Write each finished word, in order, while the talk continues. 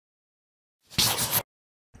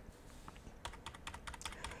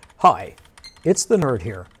Hi, it's the Nerd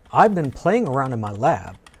here. I've been playing around in my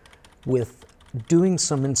lab with doing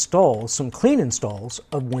some installs, some clean installs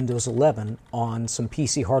of Windows 11 on some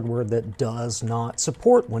PC hardware that does not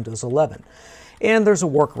support Windows 11. And there's a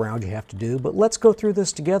workaround you have to do, but let's go through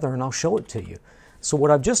this together and I'll show it to you. So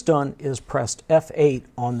what I've just done is pressed F8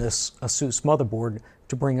 on this ASUS motherboard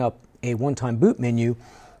to bring up a one-time boot menu,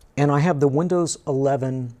 and I have the Windows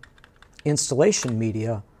 11 installation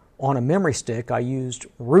media on a memory stick. I used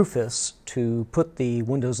Rufus to put the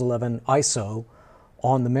Windows 11 ISO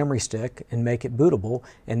on the memory stick and make it bootable,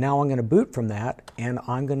 and now I'm going to boot from that and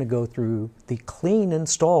I'm going to go through the clean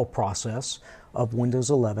install process of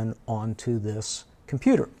Windows 11 onto this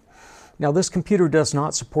computer. Now this computer does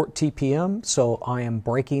not support TPM, so I am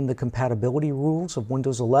breaking the compatibility rules of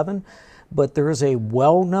Windows 11, but there is a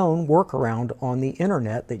well-known workaround on the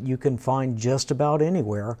internet that you can find just about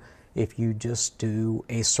anywhere if you just do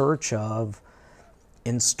a search of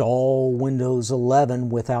install Windows 11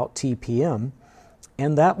 without TPM,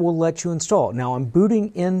 and that will let you install. Now I'm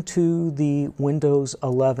booting into the Windows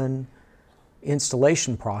 11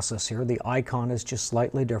 installation process here. The icon is just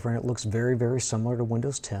slightly different. It looks very, very similar to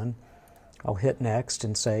Windows 10. I'll hit next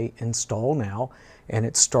and say install now, and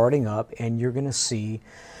it's starting up, and you're going to see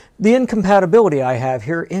the incompatibility I have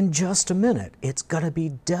here in just a minute. It's going to be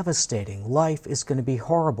devastating. Life is going to be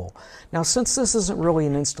horrible. Now, since this isn't really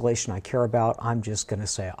an installation I care about, I'm just going to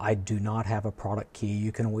say I do not have a product key.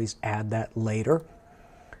 You can always add that later.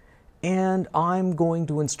 And I'm going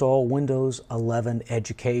to install Windows 11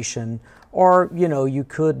 Education, or you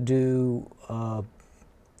could do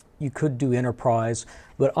Enterprise,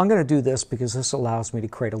 but I'm going to do this because this allows me to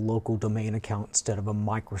create a local domain account instead of a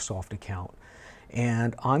Microsoft account.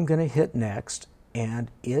 And I'm going to hit next,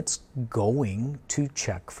 and it's going to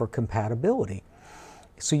check for compatibility.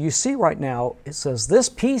 So you see right now it says this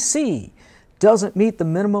PC doesn't meet the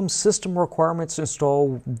minimum system requirements to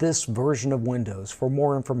install this version of Windows. For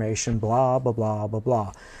more information, blah, blah, blah, blah,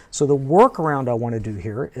 blah. So the workaround I want to do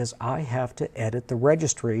here is I have to edit the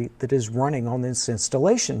registry that is running on this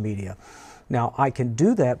installation media. Now I can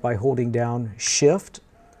do that by holding down Shift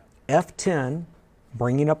F10,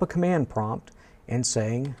 bringing up a command prompt, and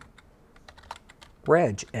saying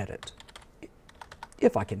regedit.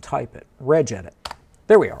 If I can type it, regedit.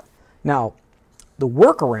 There we are. Now the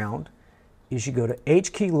workaround is you go to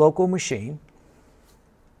H key local machine,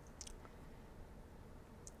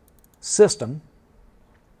 system,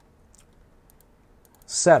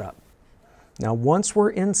 setup. Now once we're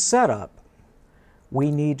in setup,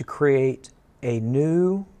 we need to create a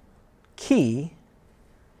new key,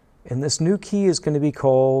 and this new key is going to be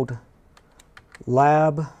called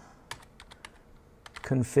lab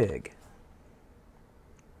config.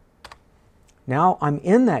 Now I'm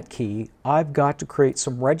in that key. I've got to create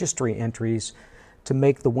some registry entries to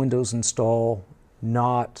make the Windows install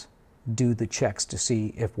not do the checks to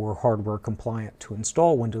see if we're hardware compliant to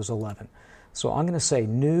install Windows 11. So I'm going to say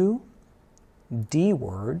new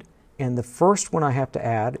dword, and the first one I have to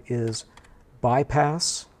add is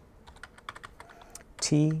bypass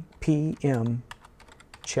TPM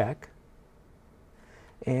check.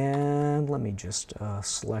 And let me just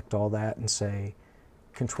select all that and say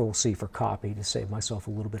Control-C for copy to save myself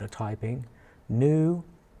a little bit of typing. New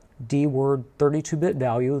dword 32-bit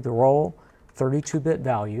value. They're all 32-bit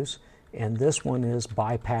values. And this one is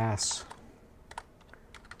bypass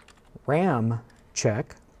RAM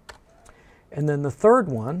check. And then the third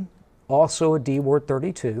one, also a dword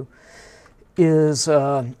 32, is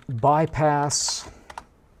bypass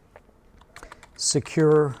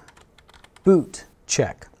secure boot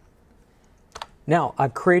check. Now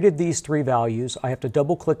I've created these three values. I have to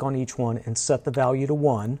double click on each one and set the value to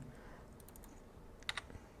 1.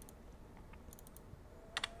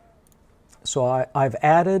 So I've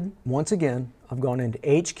added, once again, I've gone into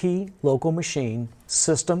H key local machine,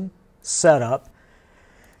 system, setup,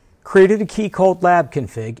 created a key called lab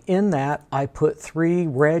config. In that I put 3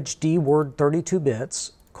 reg dword 32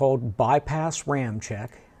 bits called bypass RAM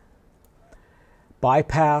check,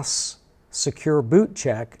 bypass secure boot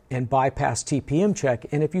check, and bypass TPM check.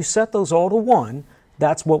 And if you set those all to 1,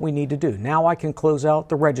 that's what we need to do. Now I can close out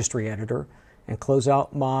the registry editor and close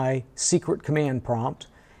out my secret command prompt.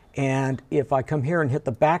 And if I come here and hit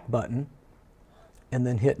the back button and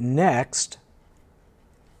then hit next,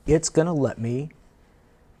 it's going to let me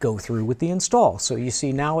go through with the install. So you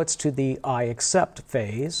see now it's to the I accept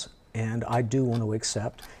phase, and I do want to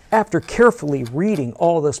accept. After carefully reading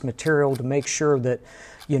all this material to make sure that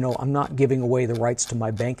I'm not giving away the rights to my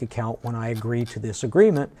bank account when I agree to this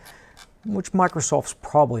agreement, which Microsoft's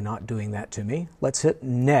probably not doing that to me. Let's hit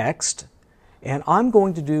next, and I'm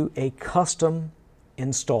going to do a custom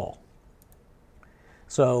install.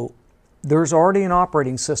 So there's already an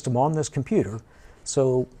operating system on this computer,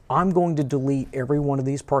 so I'm going to delete every one of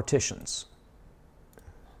these partitions.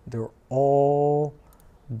 They're all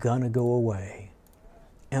gonna go away,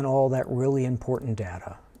 and all that really important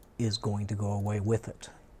data is going to go away with it.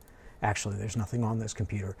 Actually, there's nothing on this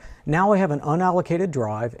computer. Now I have an unallocated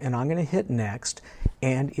drive, and I'm going to hit next,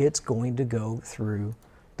 and it's going to go through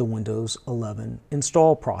the Windows 11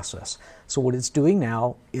 install process. So what it's doing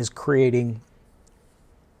now is creating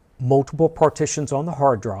multiple partitions on the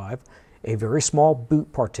hard drive, a very small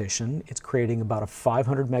boot partition. It's creating about a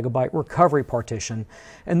 500 megabyte recovery partition,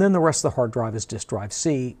 and then the rest of the hard drive is disk drive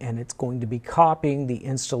C, and it's going to be copying the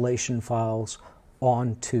installation files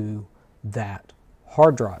onto that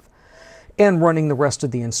hard drive and running the rest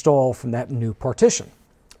of the install from that new partition.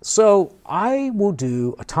 So I will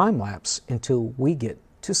do a time lapse until we get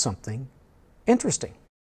to something interesting.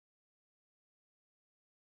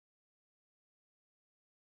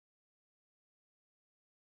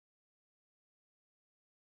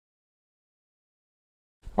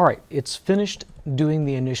 All right, it's finished doing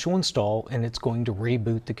the initial install, and it's going to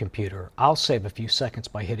reboot the computer. I'll save a few seconds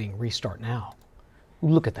by hitting restart now.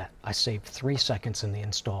 Look at that, I saved 3 seconds in the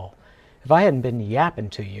install. If I hadn't been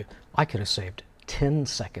yapping to you, I could have saved 10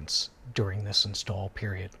 seconds during this install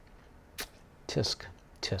period. Tisk,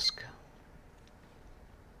 tisk.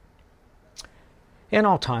 And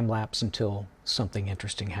I'll time lapse until something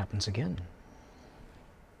interesting happens again.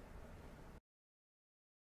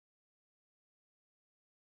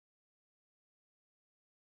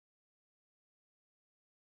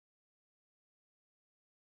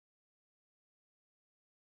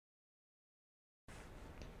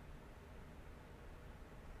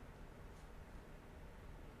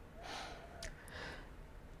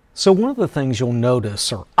 So one of the things you'll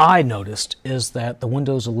notice, or I noticed, is that the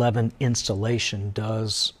Windows 11 installation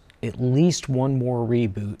does at least one more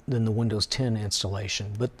reboot than the Windows 10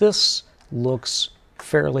 installation. But this looks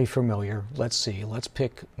fairly familiar. Let's see, let's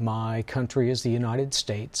pick my country as the United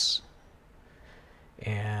States,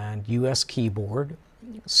 and US keyboard.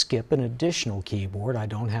 Skip an additional keyboard. I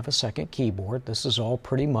don't have a second keyboard. This is all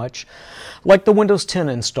pretty much like the Windows 10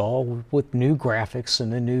 install with new graphics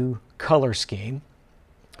and a new color scheme.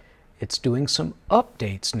 It's doing some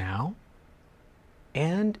updates now,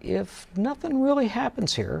 and if nothing really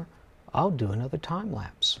happens here, I'll do another time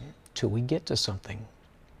lapse till we get to something.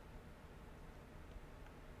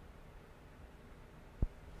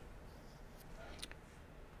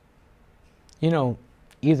 You know,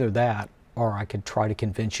 either that, or I could try to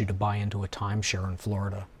convince you to buy into a timeshare in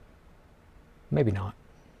Florida. Maybe not.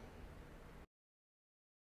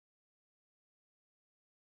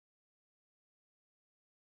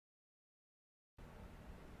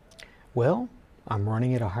 Well, I'm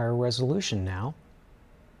running at a higher resolution now.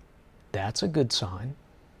 That's a good sign.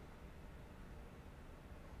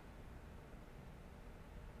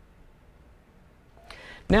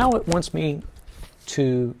 Now it wants me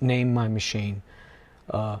to name my machine.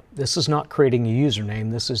 This is not creating a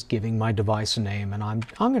username. This is giving my device a name, and I'm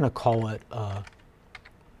going to call it Bubba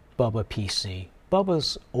PC.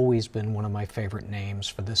 Bubba's always been one of my favorite names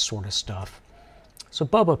for this sort of stuff. So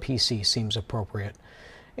Bubba PC seems appropriate.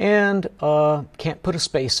 And can't put a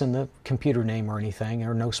space in the computer name or anything.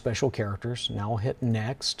 There are no special characters. Now I'll hit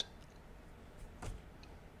next.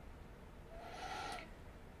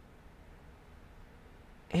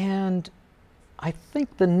 And I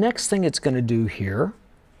think the next thing it's going to do here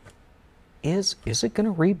is it going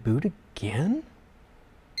to reboot again?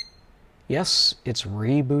 Yes, it's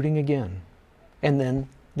rebooting again. And then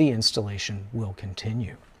the installation will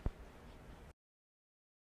continue.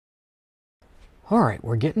 All right,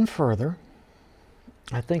 we're getting further.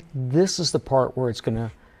 I think this is the part where it's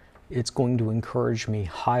going to encourage me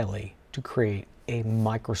highly to create a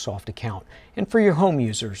Microsoft account. And for your home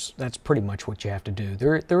users, that's pretty much what you have to do.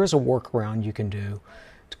 There is a workaround you can do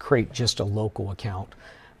to create just a local account.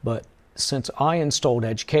 But since I installed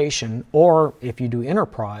Education, or if you do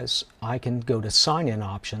Enterprise, I can go to sign-in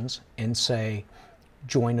options and say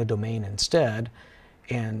join a domain instead.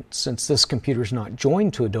 And since this computer is not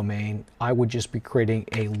joined to a domain, I would just be creating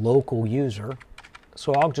a local user.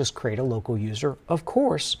 So I'll just create a local user, of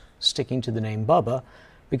course, sticking to the name Bubba,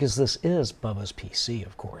 because this is Bubba's PC,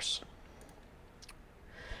 of course.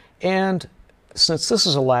 And since this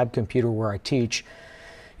is a lab computer where I teach,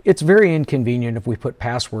 it's very inconvenient if we put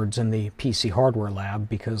passwords in the PC hardware lab,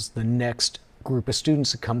 because the next group of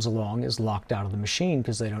students that comes along is locked out of the machine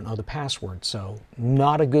because they don't know the password. So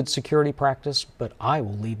not a good security practice, but I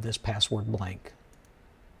will leave this password blank.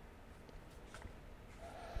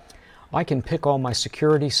 I can pick all my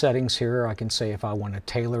security settings here. I can say if I want a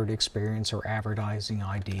tailored experience or advertising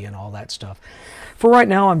ID and all that stuff. For right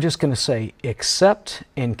now, I'm just going to say accept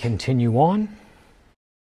and continue on.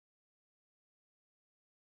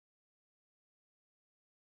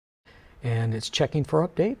 And it's checking for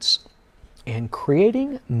updates and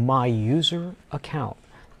creating my user account.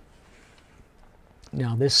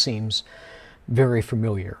 Now this seems very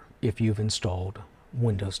familiar if you've installed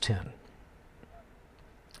Windows 10.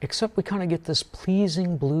 Except we kind of get this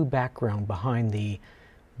pleasing blue background behind the,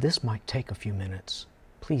 this might take a few minutes.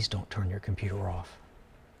 Please don't turn your computer off.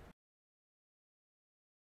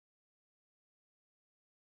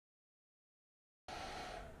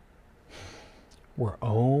 We're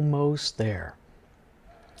almost there.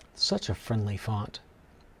 Such a friendly font.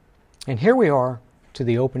 And here we are to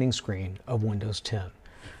the opening screen of Windows 10.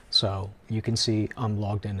 So you can see I'm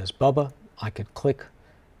logged in as Bubba. I could click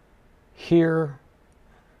here.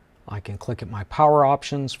 I can click at my power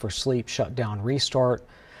options for sleep, shutdown, restart.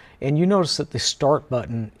 And you notice that the start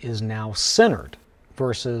button is now centered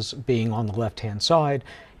versus being on the left-hand side.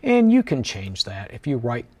 And you can change that. If you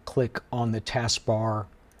right-click on the taskbar,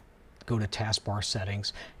 go to taskbar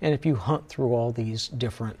settings, and if you hunt through all these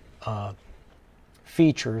different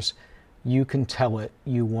features, you can tell it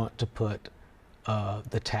you want to put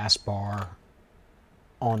the taskbar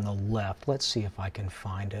on the left. Let's see if I can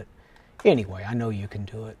find it. Anyway, I know you can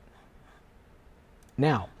do it.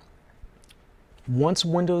 Now, once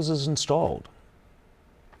Windows is installed,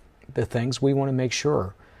 the things we want to make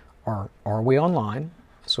sure are we online?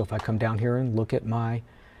 So if I come down here and look at my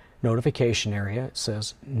notification area, it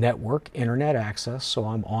says network internet access, so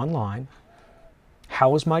I'm online.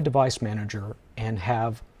 How is my device manager and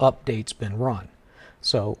have updates been run?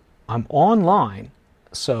 So I'm online,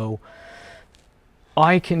 so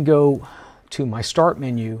I can go to my start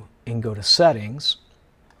menu and go to settings,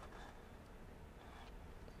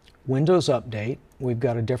 Windows Update. We've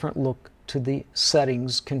got a different look to the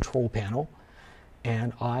settings control panel,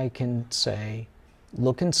 and I can say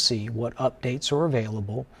look and see what updates are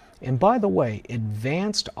available. And by the way,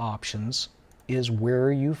 advanced options is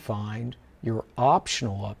where you find your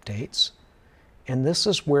optional updates, and this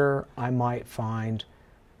is where I might find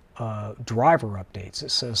driver updates.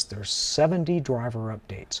 It says there's 70 driver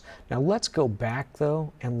updates. Now let's go back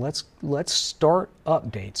though, and let's start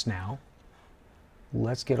updates now.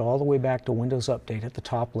 Let's get all the way back to Windows Update at the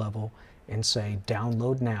top level and say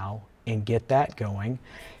download now and get that going.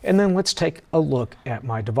 And then let's take a look at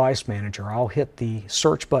my device manager. I'll hit the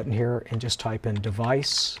search button here and just type in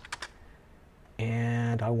device,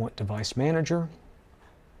 and I want device manager,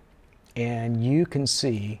 and you can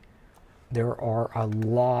see there are a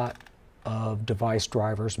lot of device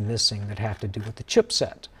drivers missing that have to do with the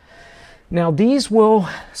chipset. Now these will,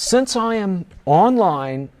 since I am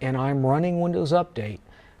online and I'm running Windows Update,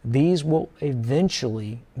 these will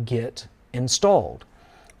eventually get installed.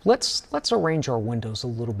 Let's arrange our windows a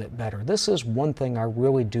little bit better. This is one thing I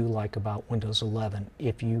really do like about Windows 11.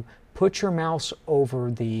 If you put your mouse over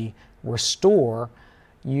the restore,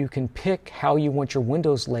 you can pick how you want your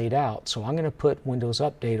windows laid out. So I'm going to put Windows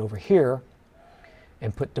Update over here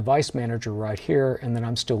and put Device Manager right here, and then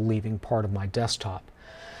I'm still leaving part of my desktop.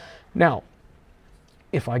 Now,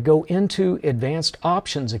 if I go into Advanced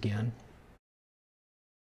Options again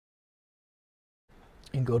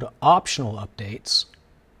and go to Optional Updates,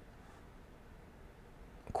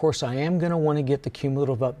 of course I am going to want to get the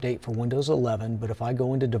cumulative update for Windows 11, but if I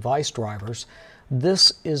go into Device Drivers,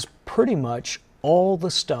 this is pretty much all the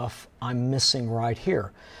stuff I'm missing right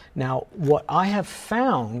here. Now, what I have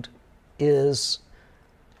found is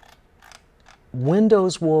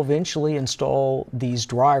Windows will eventually install these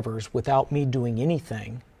drivers without me doing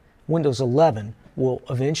anything. Windows 11 will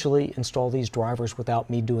eventually install these drivers without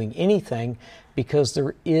me doing anything because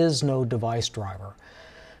there is no device driver.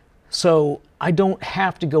 So I don't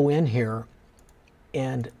have to go in here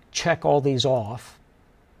and check all these off.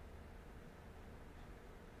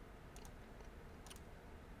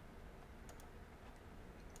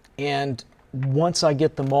 And once I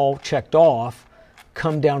get them all checked off,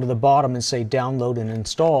 come down to the bottom and say download and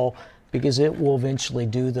install, because it will eventually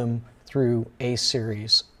do them through a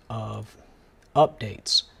series of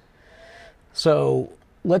updates. So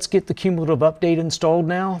let's get the cumulative update installed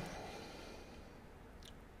now.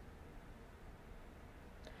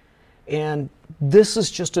 And this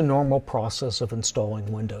is just a normal process of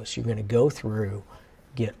installing Windows. You're going to go through,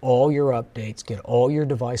 get all your updates, get all your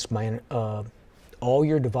device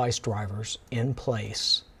drivers in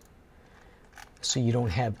place, so you don't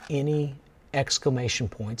have any exclamation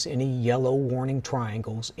points, any yellow warning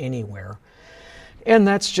triangles anywhere. And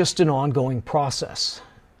that's just an ongoing process.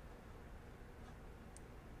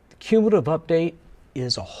 cumulative update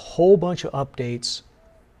is a whole bunch of updates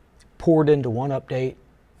poured into one update.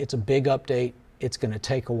 It's a big update. It's going to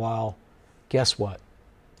take a while. Guess what?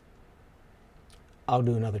 I'll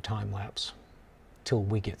do another time lapse till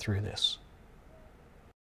we get through this.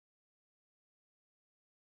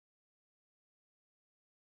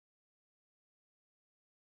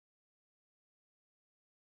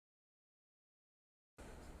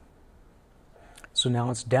 So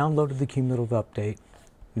now it's downloaded the cumulative update.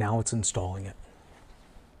 Now it's installing it.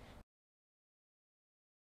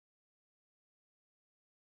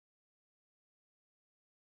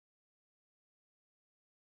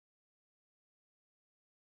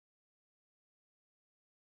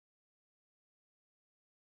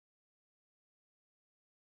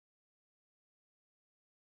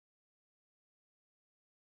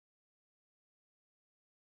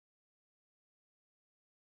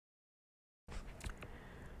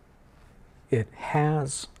 It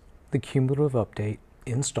has the cumulative update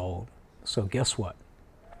installed, so guess what?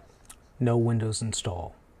 No Windows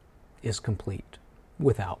install is complete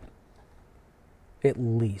without at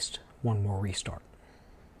least one more restart.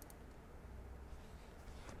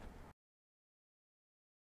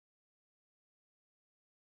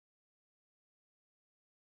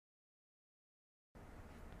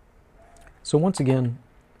 So once again,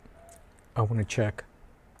 I want to check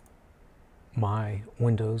my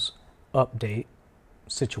Windows update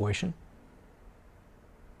situation,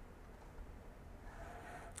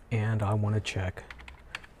 and I want to check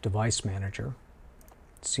Device Manager,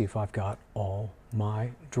 see if I've got all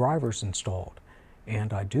my drivers installed,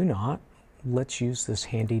 and I do not. Let's use this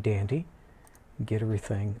handy dandy, get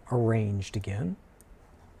everything arranged again,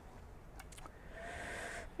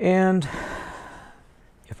 and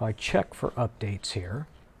if I check for updates here,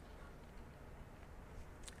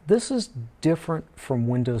 this is different from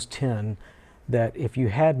Windows 10, that if you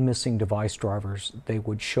had missing device drivers, they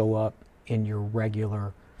would show up in your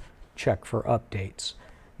regular check for updates.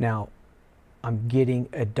 Now, I'm getting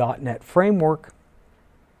a .NET Framework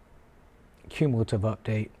cumulative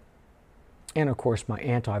update, and of course my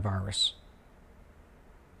antivirus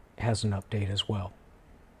has an update as well.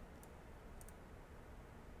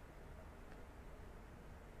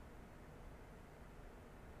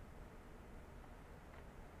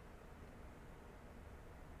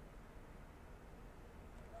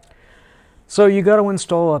 So you got to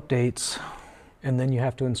install updates, and then you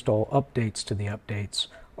have to install updates to the updates.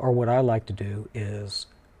 Or what I like to do is,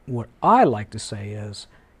 what I like to say is,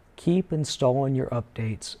 keep installing your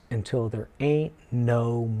updates until there ain't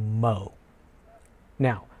no mo.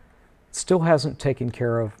 Now, it still hasn't taken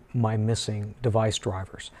care of my missing device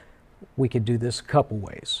drivers. We could do this a couple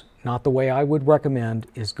ways. Not the way I would recommend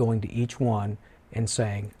is going to each one and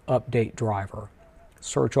saying, update driver,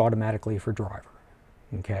 search automatically for driver,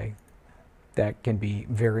 okay? That can be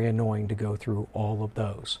very annoying to go through all of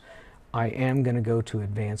those. I am going to go to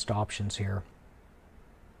advanced options here.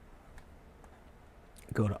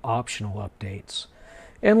 Go to optional updates.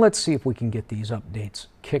 And let's see if we can get these updates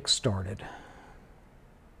kick-started.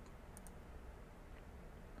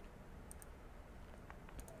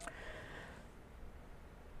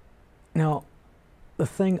 Now, the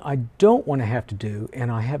thing I don't want to have to do,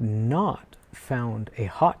 and I have not found a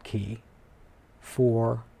hotkey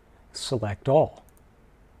for select all,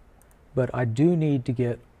 but I do need to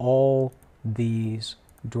get all these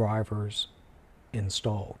drivers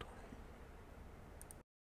installed.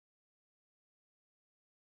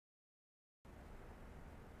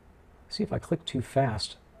 See, if I click too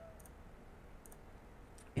fast,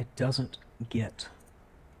 it doesn't get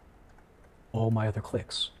all my other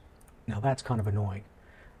clicks. Now that's kind of annoying.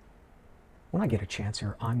 When I get a chance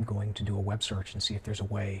here, I'm going to do a web search and see if there's a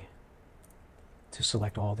way to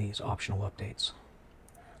select all these optional updates.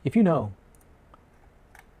 If you know,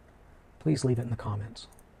 please leave it in the comments.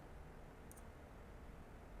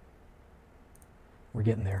 We're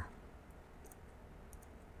getting there.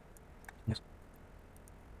 Yes.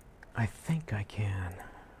 I think I can.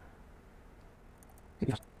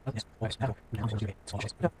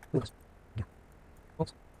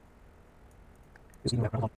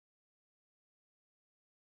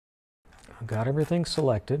 I've got everything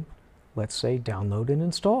selected. Let's say download and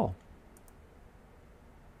install.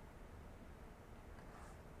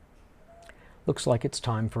 Looks like it's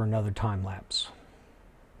time for another time lapse.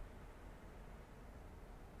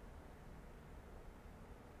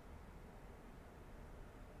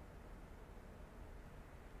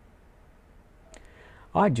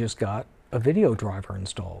 I just got a video driver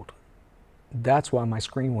installed. That's why my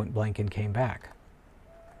screen went blank and came back.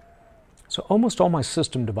 So almost all my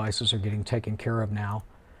system devices are getting taken care of now.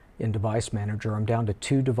 in Device Manager. I'm down to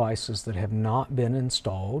 2 devices that have not been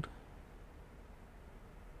installed.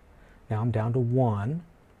 Now I'm down to 1.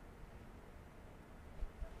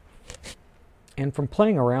 And from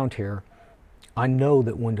playing around here, I know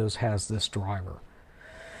that Windows has this driver.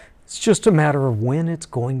 It's just a matter of when it's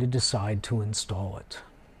going to decide to install it.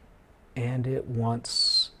 And it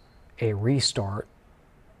wants a restart.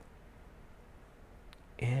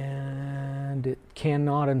 And it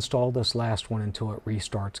cannot install this last one until it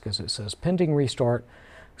restarts because it says pending restart.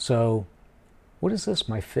 So what is this,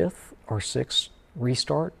 my 5th or 6th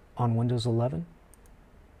restart on Windows 11?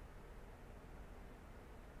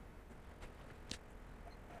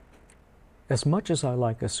 As much as I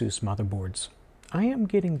like ASUS motherboards, I am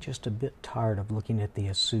getting just a bit tired of looking at the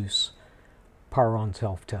ASUS Power on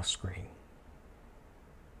Self-Test screen.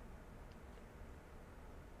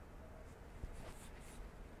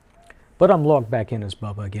 But I'm logged back in as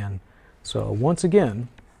Bubba again. So once again,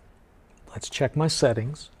 let's check my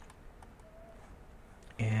settings.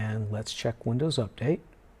 And let's check Windows Update. It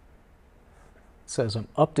says I'm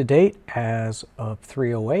up to date as of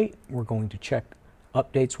 3:08. We're going to check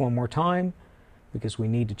updates one more time because we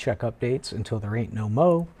need to check updates until there ain't no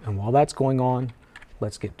mo. And while that's going on,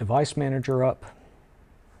 let's get Device Manager up.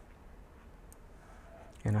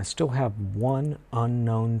 And I still have 1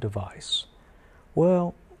 unknown device.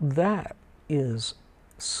 Well, that is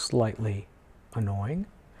slightly annoying.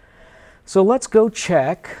 So let's go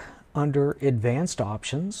check under Advanced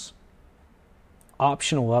Options,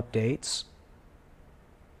 Optional Updates.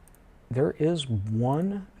 There is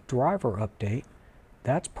 1 driver update.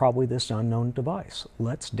 That's probably this unknown device.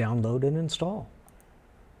 Let's download and install.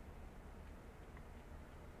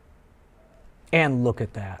 And look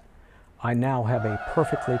at that. I now have a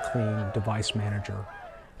perfectly clean Device Manager.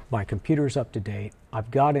 My computer's up to date. I've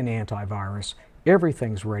got an antivirus.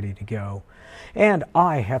 Everything's ready to go. And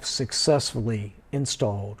I have successfully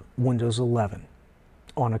installed Windows 11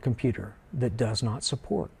 on a computer that does not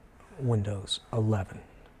support Windows 11.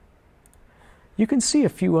 You can see a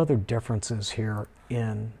few other differences here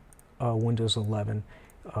in Windows 11.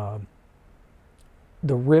 The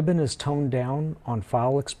ribbon is toned down on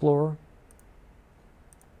File Explorer.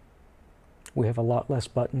 We have a lot less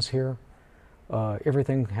buttons here.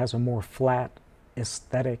 Everything has a more flat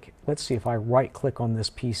aesthetic. Let's see if I right-click on this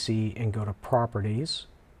PC and go to Properties.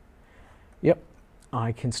 Yep,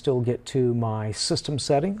 I can still get to my system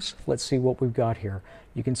settings. Let's see what we've got here.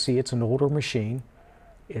 You can see it's an older machine.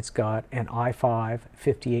 It's got an i5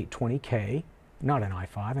 5820K, not an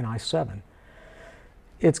i5, an i7.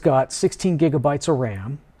 It's got 16 gigabytes of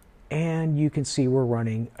RAM, and you can see we're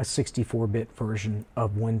running a 64-bit version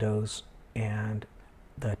of Windows, and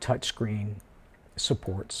the touchscreen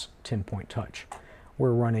supports 10-point touch.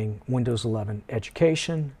 We're running Windows 11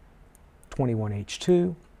 Education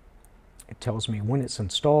 21H2. It tells me when it's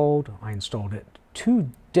installed. I installed it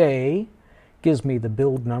today, gives me the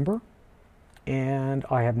build number, and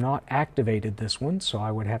I have not activated this one, so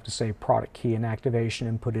I would have to say product key and activation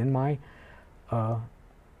and put in my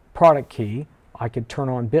product key. I could turn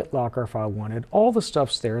on BitLocker if I wanted. All the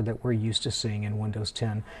stuff's there that we're used to seeing in Windows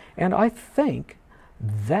 10. And I think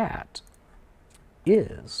that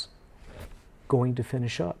is going to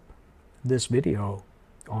finish up this video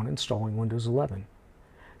on installing Windows 11.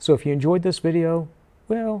 So if you enjoyed this video,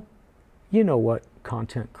 well, you know what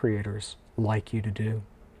content creators like you to do.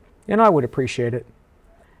 And I would appreciate it.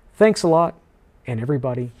 Thanks a lot, and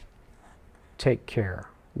everybody, take care.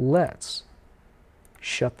 Let's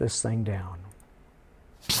shut this thing down.